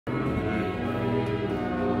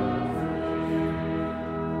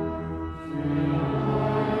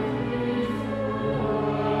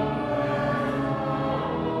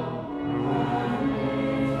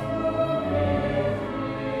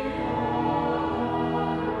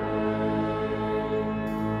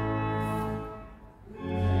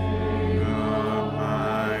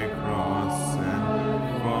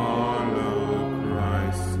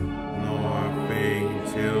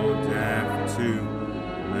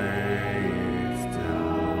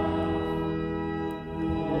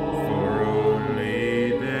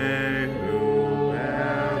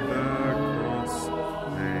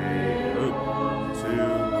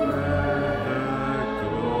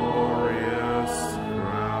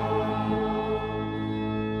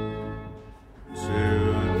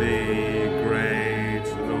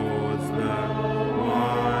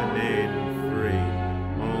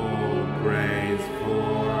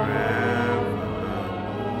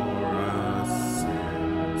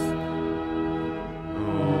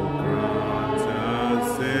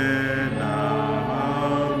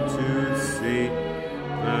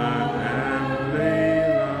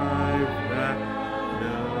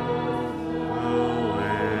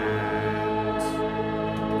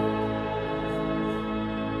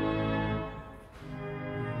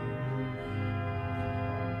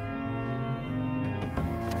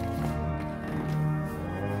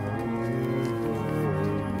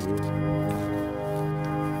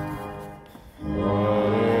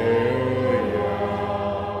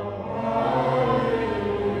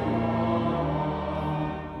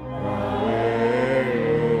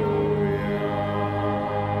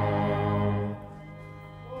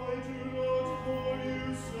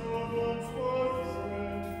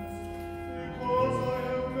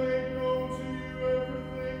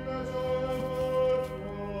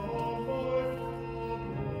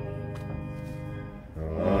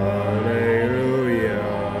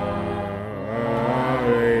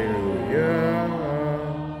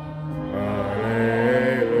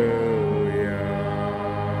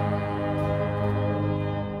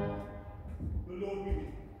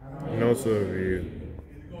and also of you.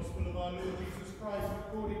 In the Gospel of our Lord Jesus Christ,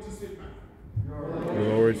 according to St. Matthew.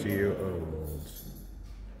 Glory to you, O Lord.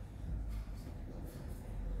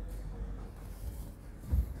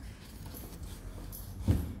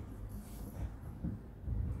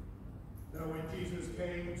 Now when Jesus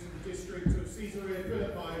came to the district of Caesarea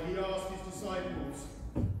Philippi, he asked his disciples,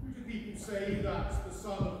 "Who do people say that the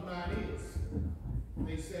Son of Man is?"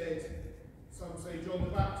 They said, "Some say John the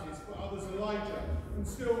Baptist, but others Elijah, and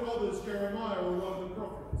still others Jeremiah or one of the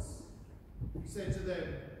prophets." He said to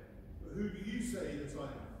them, "But who do you say that I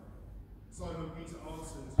am?" Simon Peter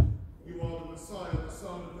answered, "You are the Messiah, the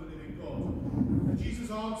Son of the living God." And Jesus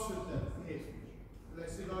answered him,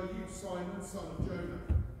 "Blessed are you, Simon, son of Jonah.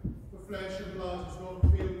 For flesh and blood has not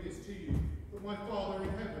revealed this to you, but my Father in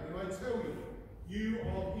heaven. And I tell you, you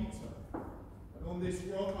are Peter, and on this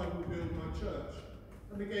rock I will build my church,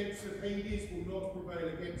 and the gates of Hades will not prevail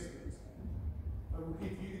against it. I will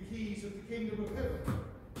give you the keys of the kingdom of heaven,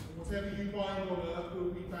 and whatever you bind on earth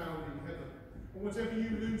will be bound in heaven, and whatever you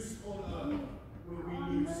loose on earth will be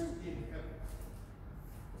loosed in heaven."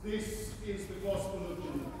 This is the gospel of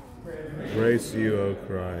Jesus. Praise to you, O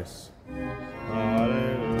Christ.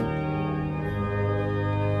 Hallelujah.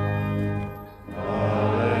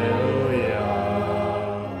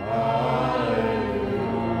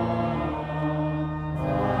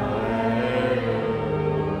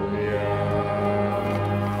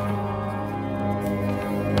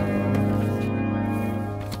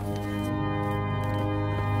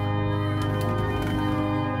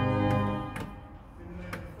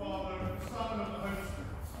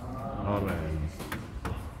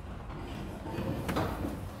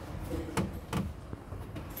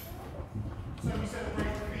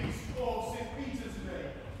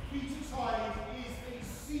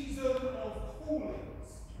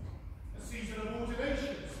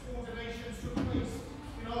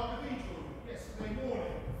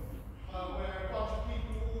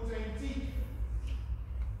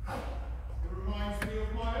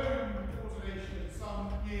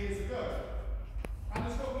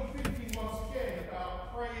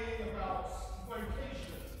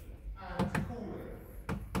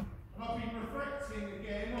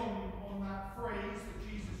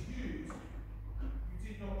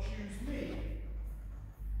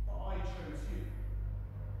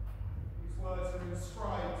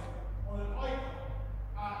 Inscribed on an icon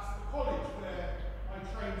at the college where I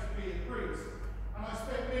trained to be a priest, and I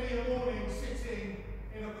spent many a morning sitting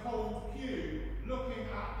in a cold pew looking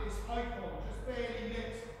at this icon just barely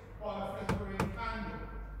lit by a flickering candle,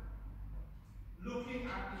 looking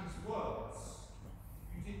at these words,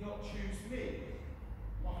 "You did not choose me,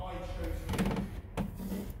 but I chose you."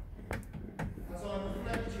 As I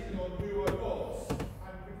reflected on who I was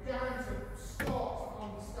and began to start to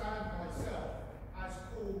understand myself as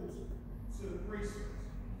called to the priesthood.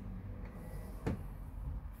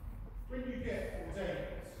 When you get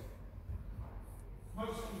ordained,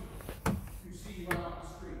 most people who see you out the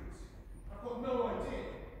street have got no idea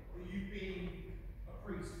that you've been a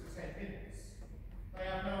priest for 10 minutes. They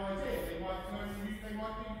have no idea. They might know you, they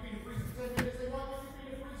might think you've been a priest for 10 minutes, they might think you've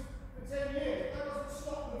been a priest for 10 years. That doesn't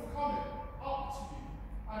stop them coming up to you.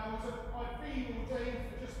 And I'd been ordained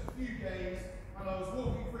for just a few days, and I was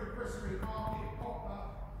walking through Christmas Market in Poplar,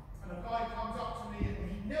 and a guy comes up to me and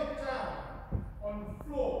he knelt down on the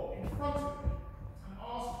floor in front of me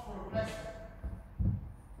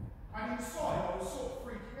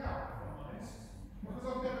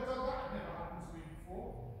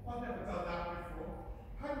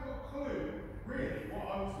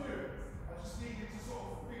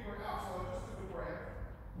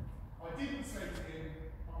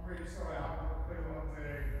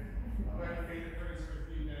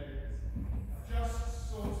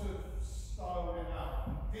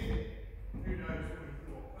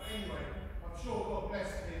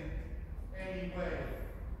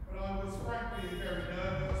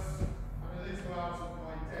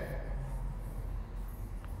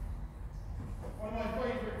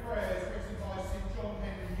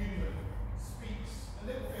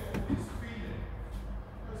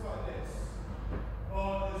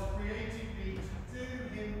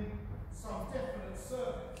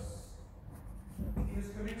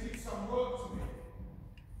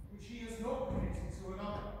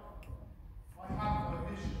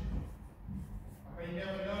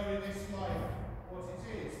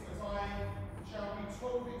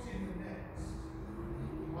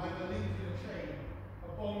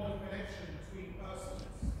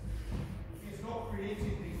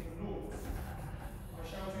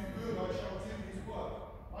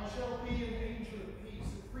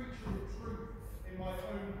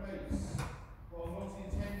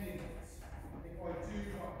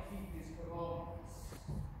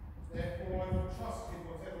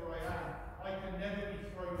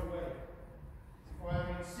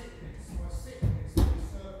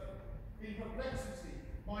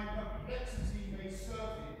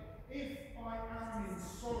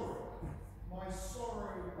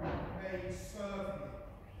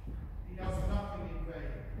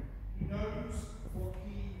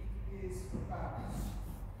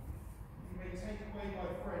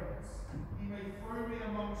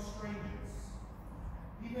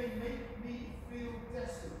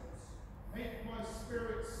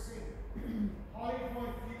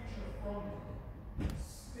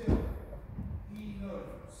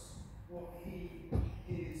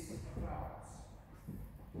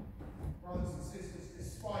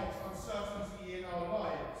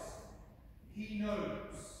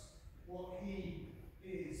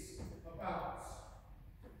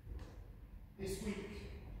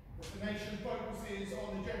promises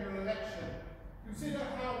on the general election. Consider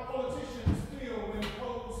how politicians feel when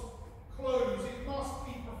polls close. It must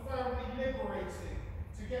be profoundly liberating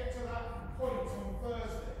to get to that point on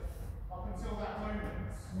Thursday. Up until that moment,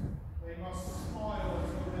 they must smile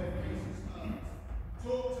until their faces hurt,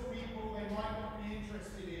 talk to people they might not be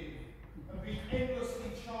interested in, and be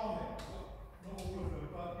endlessly charming. Not all of them,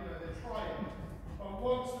 but they're trying. But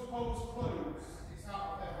once the polls close, it's out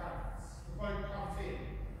of their hands. The vote comes in.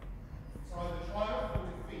 It's either triumph or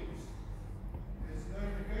defeat. There's no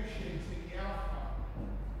negotiating the outcome,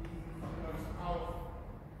 even for the most powerful.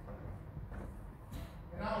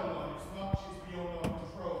 In our lives, much is beyond our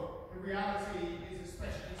control. The reality is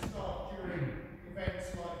especially stark during events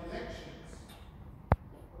like elections.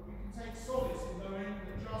 But we can take solace in knowing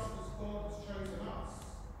that just as God has chosen us,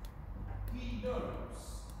 He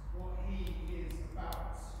knows what He is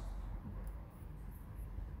about.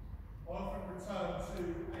 I often return to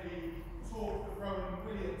a talk that Rowan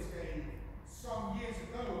Williams gave some years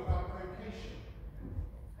ago about vocation.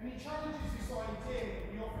 And he challenges this idea that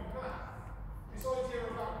we often have, this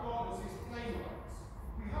idea about God as His playwright.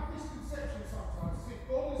 We have this conception sometimes as if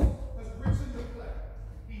God has written the play.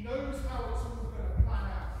 He knows how it's all going to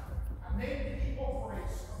plan out. And then He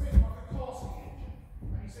operates a bit like a casting agent.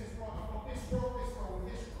 And He says, right, I've got this role, and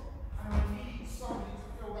this role. And I need somebody to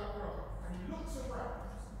fill that role. And He looks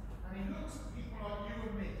around. And He looks at people like you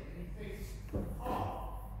and me. And He thinks,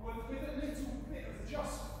 well, with a little bit of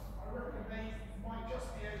adjustment, I reckon they might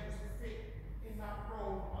just be able to fit in that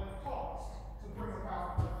role I've cast to bring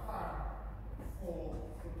about the plan for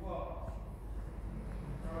the world.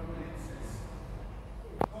 Rowan Williams says,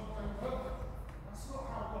 God don't work like that. That's not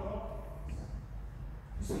how God operates.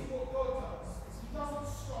 You see, what God does is He doesn't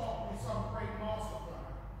start with some great master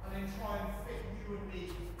plan and then try and fit you and me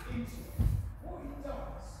into it. What He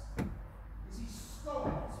does is He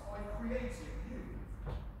starts by creating you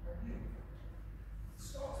and you. He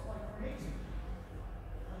starts by creating you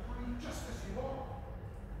and bringing you just as you are.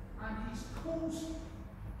 And He's called you.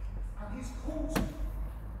 And His call to you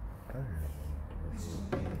is to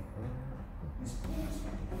live. His call to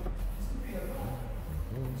you is to be alive.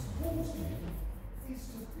 His call to you is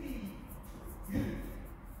to be you.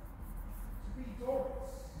 To be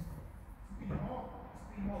Doris. To be Margaret.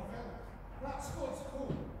 To be Marvella. That's God's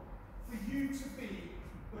call. For you to be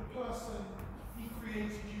the person He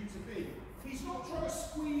created you to be. He's not trying to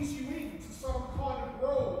squeeze you into some kind of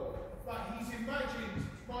role that He's imagined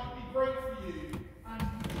might be great for you, and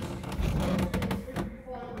He's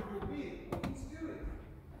fiber of your being. What He's doing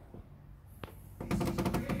is He's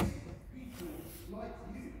creating people like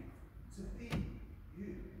you to be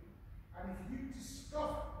you. And if you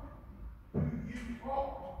discover who you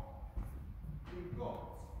are in God,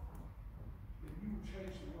 then you will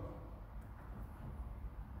change the world.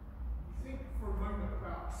 Think for a moment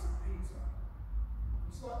about St. Peter.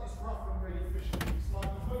 He's like this rough and ready fisherman. He's like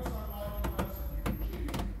the most unlikely person you can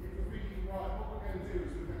choose if you're thinking, right, what we're going to do is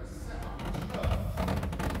we're going to set up a church.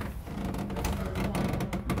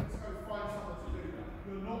 Let's go find someone to do that.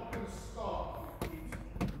 You're not going to start with Peter.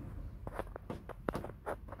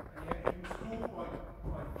 And yet he was called by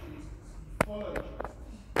Jesus. He followed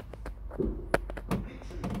Jesus.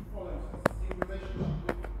 Literally, he followed in relationship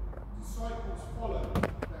with him. Disciples followed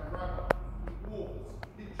their rabbi. He walked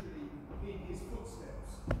literally in his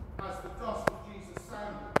footsteps as the dust of Jesus'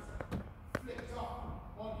 sandals flicked up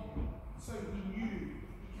on him. So he knew,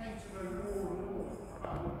 he came to know more and more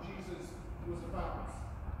about what Jesus was about.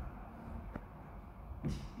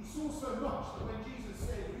 He saw so much that when Jesus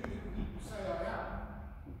said, "Who do people say I am?"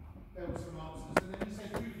 there were some answers. And then he said,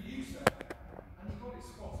 "Who do you say?" And he got it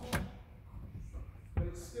spot on. But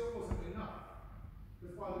it still wasn't enough.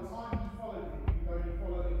 Because by the time he followed him, even though he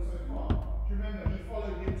followed him so far, do you remember he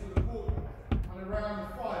followed him to the courtyard? And around the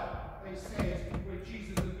fire, they said, when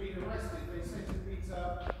Jesus had been arrested, they said to Peter,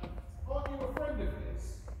 "Aren't you a friend of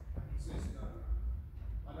his?" And he says, "No,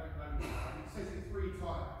 I don't know him." And he says it 3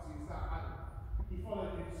 times. He was that adamant. He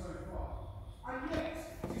followed him so far. And yet,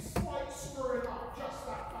 despite screwing up just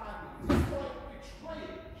that badly, despite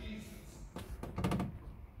betraying Jesus,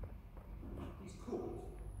 he's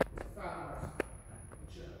called to found a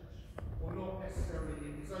church. Or not necessarily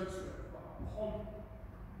in his own strength, but upon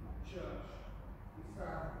the church. He's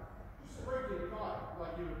found just a regular guy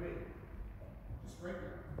like you and me. Just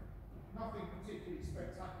regular. Nothing particularly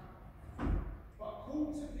spectacular. But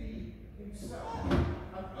called to be himself.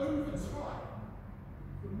 And over time,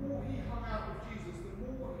 the more he hung out with Jesus, the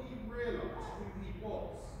more he realised who he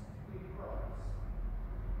was in Christ.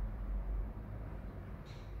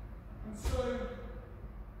 And so,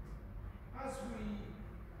 as we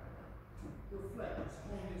reflect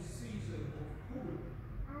on this season of calling,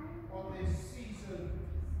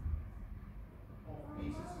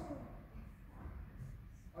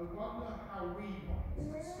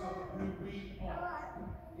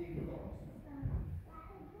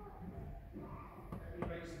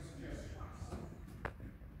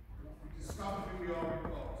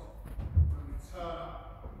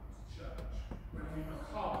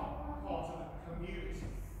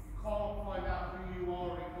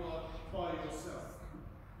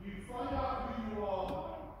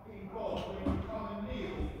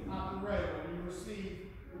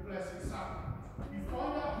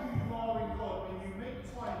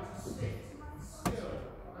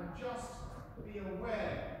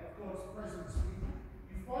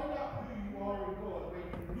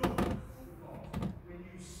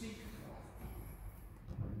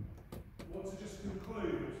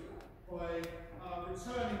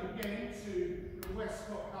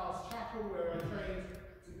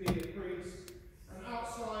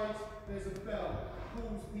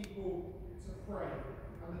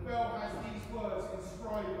 And the bell has these words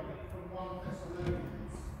inscribed on it from 1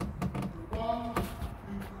 Thessalonians. The one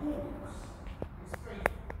who calls is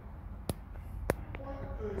faithful. Quite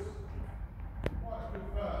a good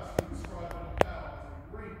verse to describe on a bell as it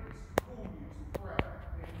rings to call you to prayer.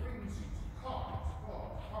 It rings you to come to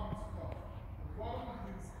God, to come to God. The one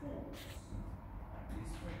who calls is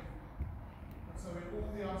faithful. And so in all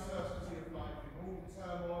the uncertainty of life, in all the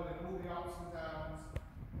turmoil, in all the ups and downs,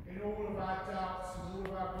 in all of our doubts and all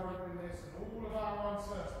of our brokenness and all of our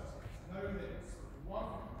uncertainties, know this, that the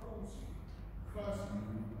one who calls you, firstly,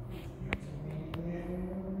 calls you to be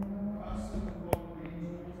him, person and God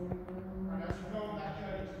reads. And as you go on that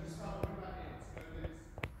journey to discover who that is, know this,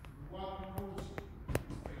 the one who calls you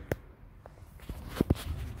is faithful.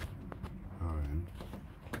 All right.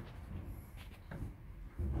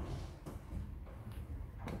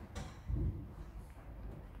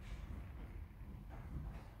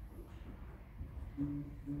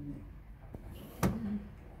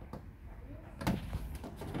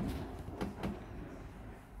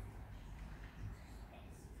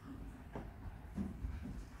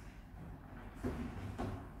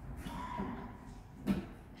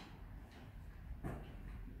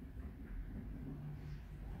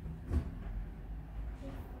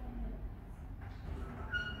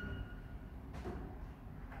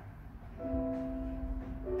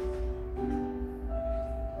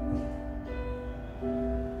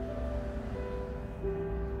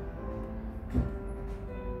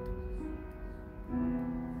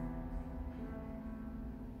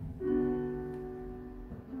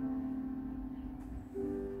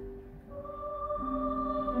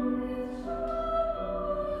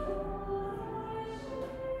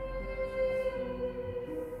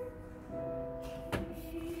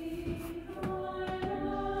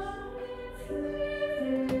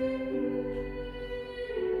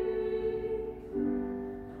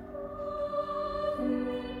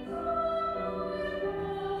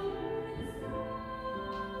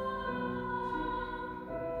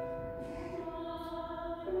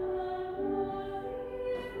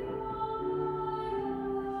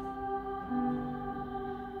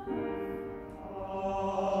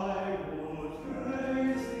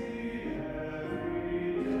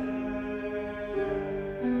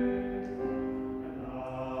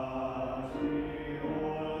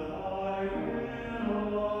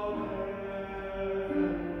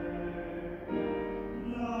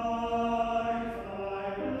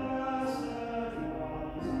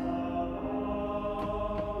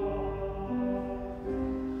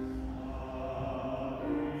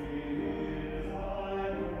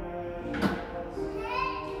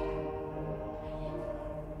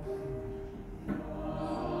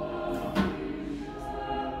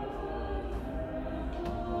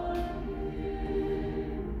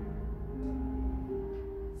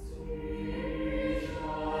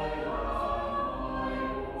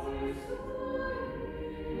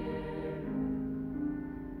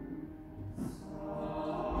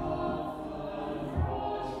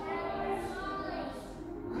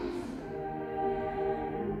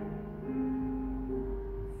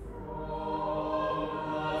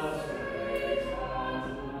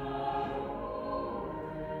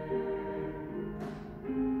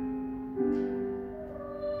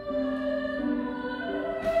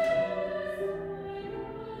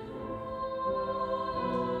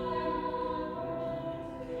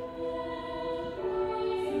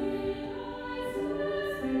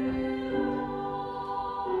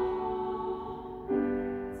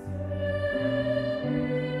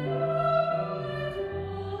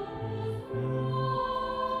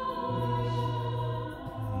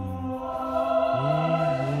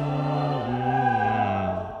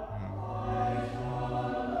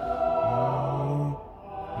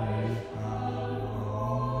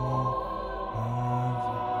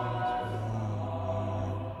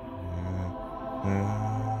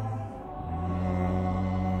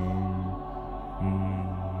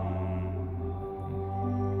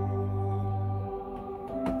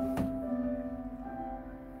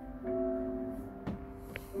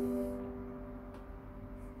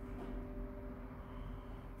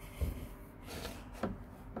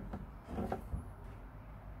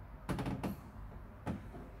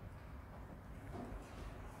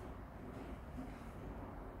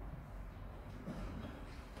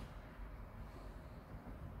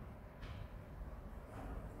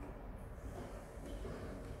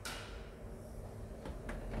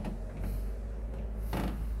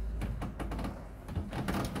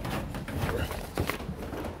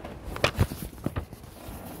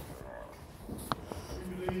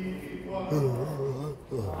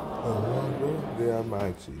 The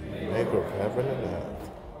Almighty, maker of heaven and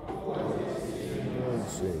earth,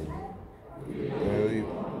 Unseen. Holy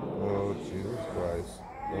Lord Jesus Christ,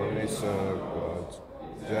 the only Son of God,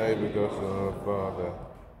 died begotten of the Father,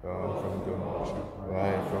 God from God,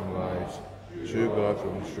 light from light, true God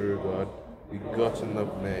from true God, begotten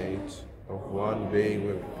of made, of one being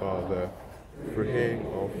with the Father, for him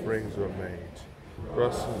all things were made,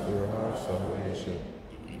 crossing through our salvation.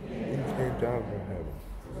 He came down from heaven,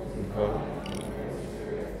 and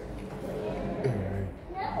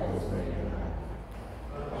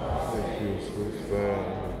the Jews was fell on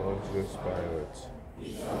the Pontius Pilate,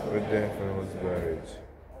 with death and was buried.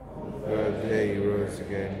 Third day he rose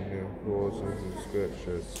again in accordance with the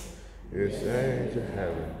Scriptures. He ascended to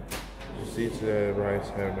heaven, to seated at the right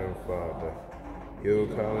hand of the Father. He will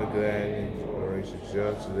come again in glory to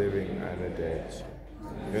judge the living and the dead.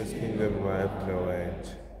 His kingdom will have no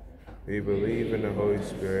end. We believe in the Holy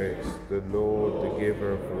Spirit, the Lord, the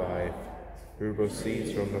giver of life, who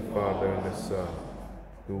proceeds from the Father and the Son,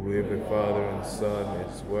 who with the Father and Son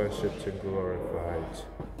is worshipped and glorified,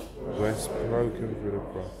 who has spoken through the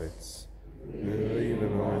prophets. We believe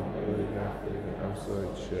in one Holy Catholic and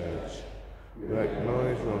Apostolic Church. We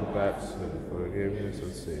acknowledge one baptism for the forgiveness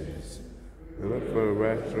of sins. We look for the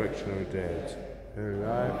resurrection of the dead and the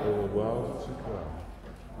life of the world to come.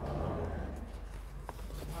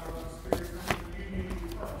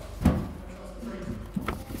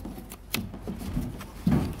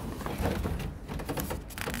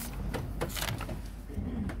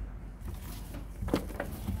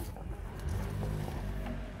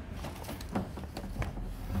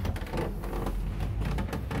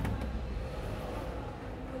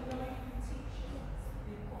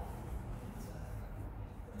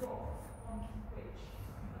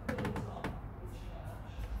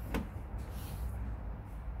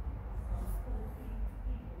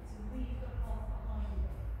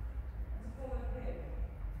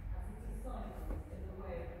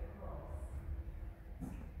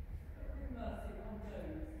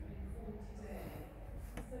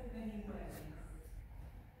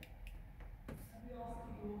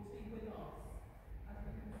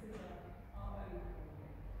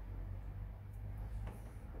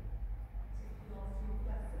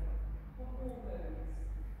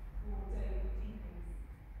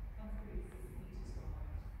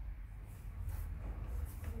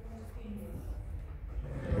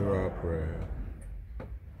 Hear our prayer.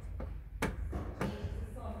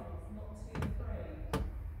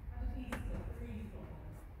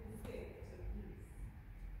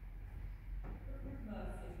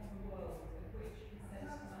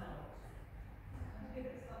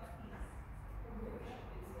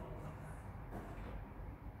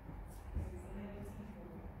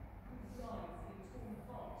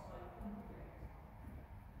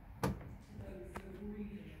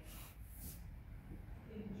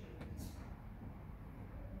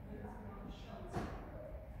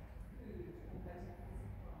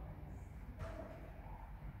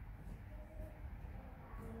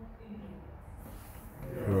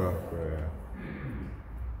 Hear our prayer.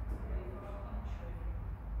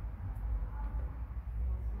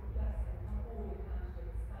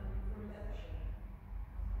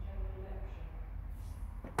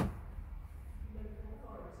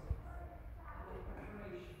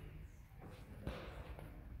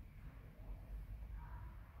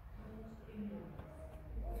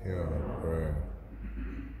 Hear our prayer.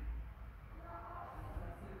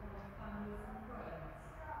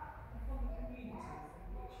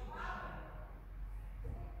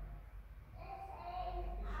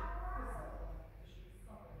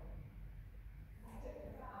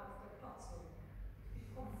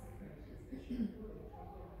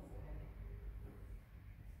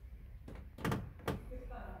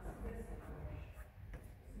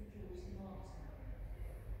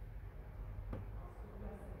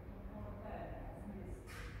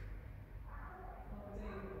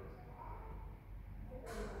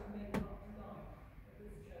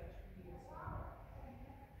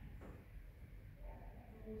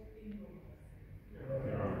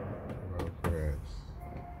 Our prayers.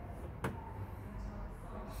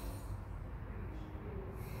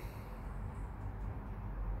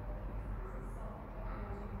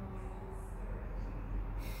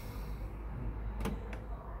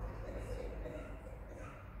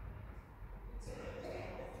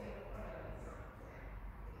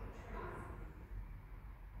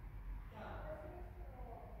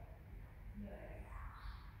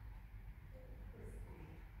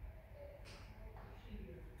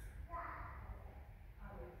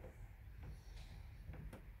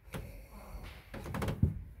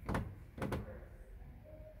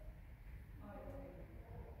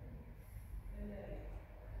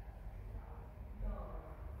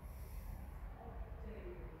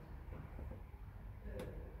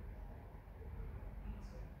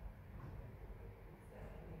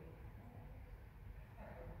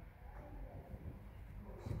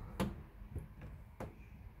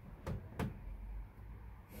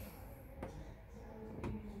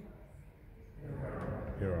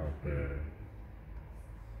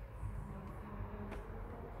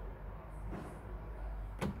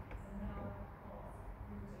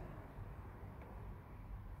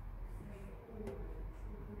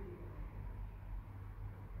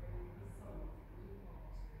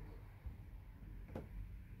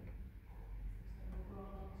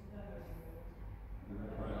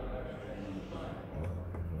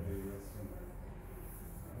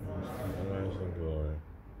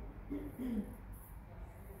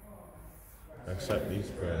 accept these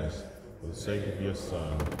prayers for the sake of your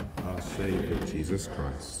Son, our Saviour, Jesus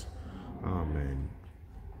Christ. Amen.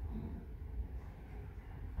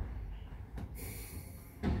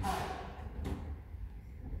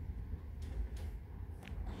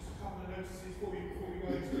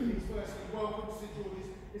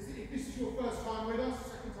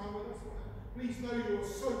 Please know you're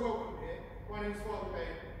so welcome here. My name's Father Ben.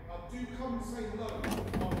 Do come and say hello after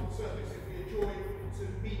the service. It'd be a joy to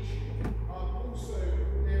meet you. Also,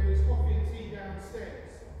 there is coffee and tea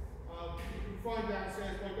downstairs. You can find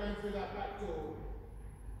downstairs by going through that back door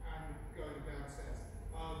and going downstairs.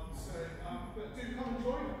 But do come and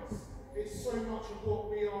join us. It's so much of what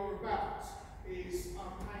we are about is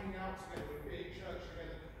hanging out together and being church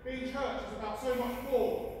together. Being church is about so much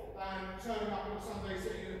more than turning up on a Sunday,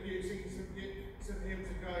 sitting in a pew, singing some hymns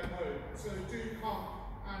and going home. So do come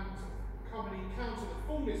and encounter the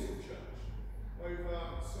fullness of church over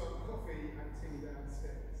some coffee and tea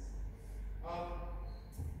downstairs. I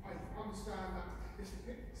understand that this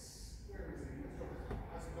is, where is he?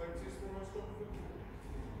 Has a notice for us, Jonathan?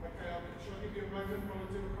 Okay, shall I give you a moment while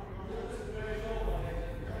I do a couple of notes?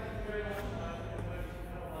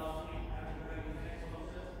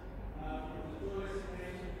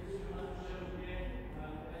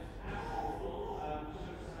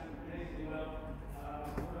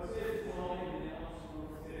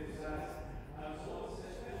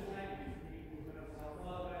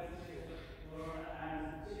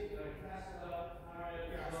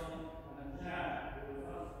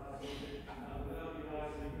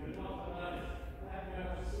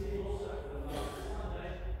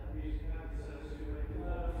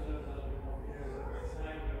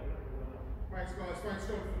 Thanks,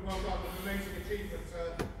 Jonathan. Well done. An amazing achievement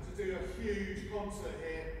to do a huge concert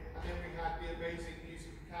here. And then we had the amazing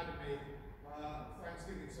Music Academy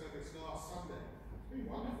Thanksgiving service last Sunday. It's been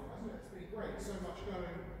wonderful, hasn't it? It's been great. So much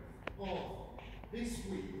going on. This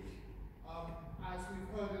week, as we've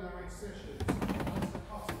heard in our sessions, as the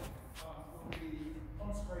custom will be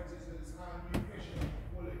consecrated as our new bishop of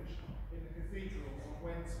Woolwich in the cathedral on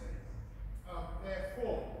Wednesday.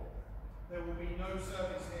 Therefore, there will be no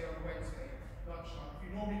service here on Wednesday lunchtime. If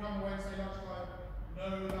you normally come on Wednesday lunchtime,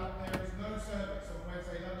 know that there is no service on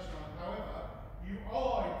Wednesday lunchtime. However, you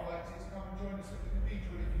are invited to come and join us at the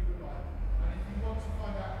cathedral if you would like. And if you want to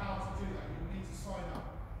find out how to do that, you will need to sign up.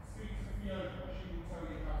 Speak to Fiona, she will tell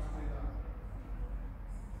you how to do that.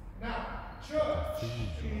 Now, church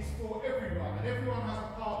is for everyone, and everyone has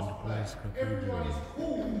a part to play. Everyone is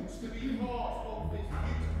called to be part of this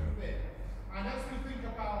beautiful thing. And as we think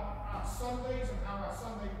about our Sundays and how our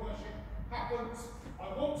Sunday worship happens,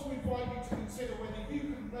 I want to invite you to consider whether you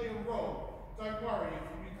can play a role. Don't worry if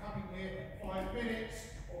you've been coming here 5 minutes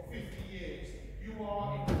or 50 years. You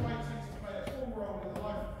are invited to play a full role in the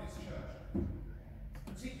life of this church,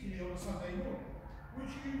 particularly on a Sunday morning.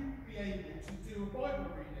 Would you be able to do a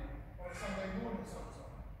Bible reading on a Sunday morning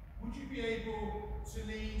sometime? Would you be able to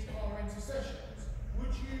lead our intercessions?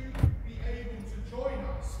 Would you be able to join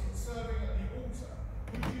us in serving at the altar?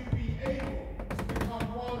 Would you be able to become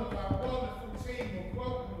one of our wonderful team of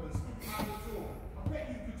welcomers at the door? I bet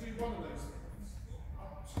you could do one of those things.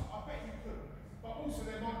 I bet you could. But also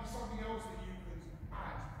there might be something else that you could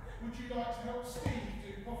add. Would you like to help Steve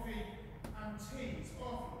do coffee and teas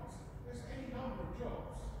afterwards? There's any number of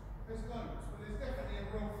jobs. There's loads, but there's definitely a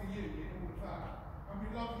role for you in all of that. And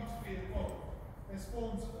we'd love you to be involved. There's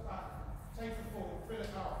forms at the back. Take a form, fill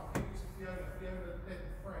it out, give it to Fiona. Fiona led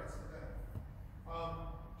the prayers today.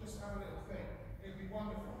 Just have a little think. It would be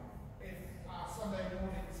wonderful if our Sunday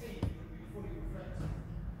morning tea could be fully reflective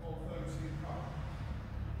of those who come.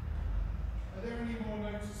 Are there any more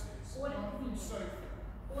notices? Sophie.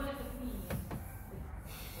 Order for me.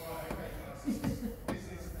 Right, okay, guys. This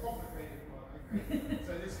is a complicated one, okay?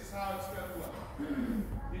 So this is how it's going to work.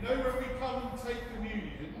 You know when we come and take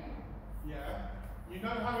communion, yeah? You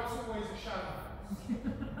know how it's always a shambles,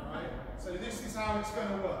 right? So this is how it's going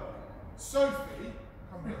to work. Sophie,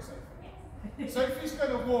 come here, Sophie. Sophie's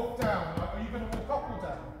going to walk down. Right? Are you going to walk up or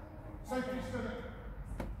down? Sophie's going to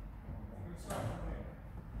start from here.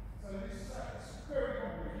 So this is very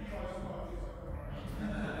complicated. You guys are not.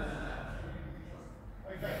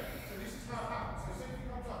 Okay, so this is how it happens. So Sophie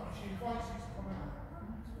comes up and she invites you to come out.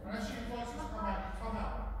 And as she invites you to come out, you come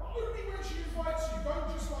out. But only when she invites you. Don't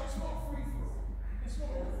just like, it's not free for all. It's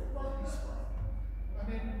not a rugby scrum. And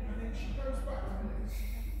then she goes back a minute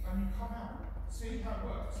and you come out. See how it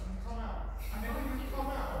works. And you come out. And then when you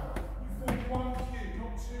come out, you form one queue,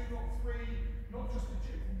 not two, not three, not just a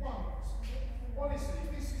queue. One. Honestly,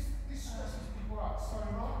 this stresses people out so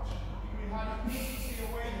much. We had a PCC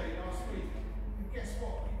away day last week. And guess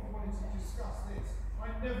what? People wanted to discuss this.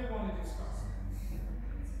 to discuss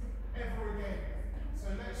ever again. So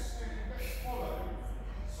let's follow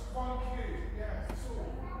one cue. Yeah, that's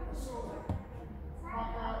all. Might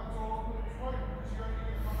go out the door, but it won't, because you're only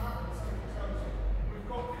going to come out and something tells you. We've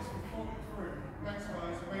got this, we've thought it through. Thanks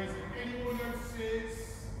guys, amazing. Anyone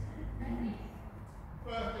notices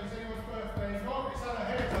birthdays, anyone's birthday? Margaret's had her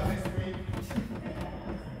hair done this week.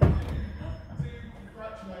 Do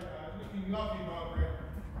congratulate her. Looking lovely, Margaret.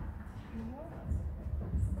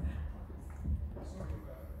 Sorry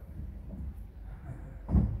about that.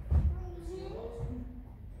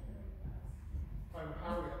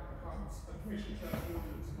 Harriet becomes official church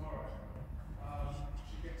warden tomorrow.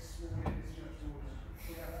 She gets sworn in as church warden.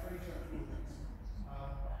 We have 3 church wardens.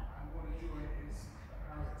 And what a joy it is that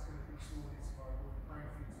Harriet's going to be sworn in tomorrow. We'll be praying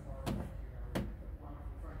for you tomorrow. Thank you, Harriet.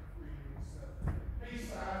 Wonderful. Thank you for your service. Peace,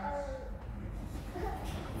 Sam.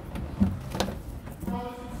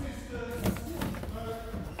 Brothers and sisters,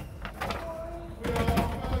 we are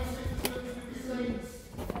fellow citizens with the saints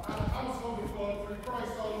and the household of God through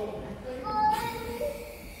Christ our Lord.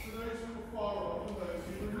 To those who are far off and those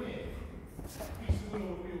who are near, peace of the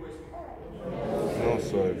Lord be always with you.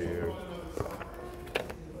 Also with you.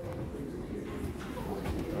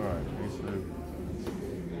 Alright, peace of you.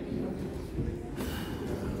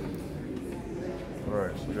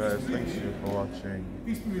 Alright, so guys, thank you for watching.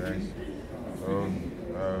 Guys.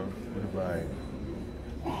 Goodbye.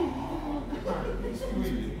 Peace with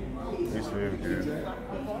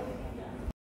you.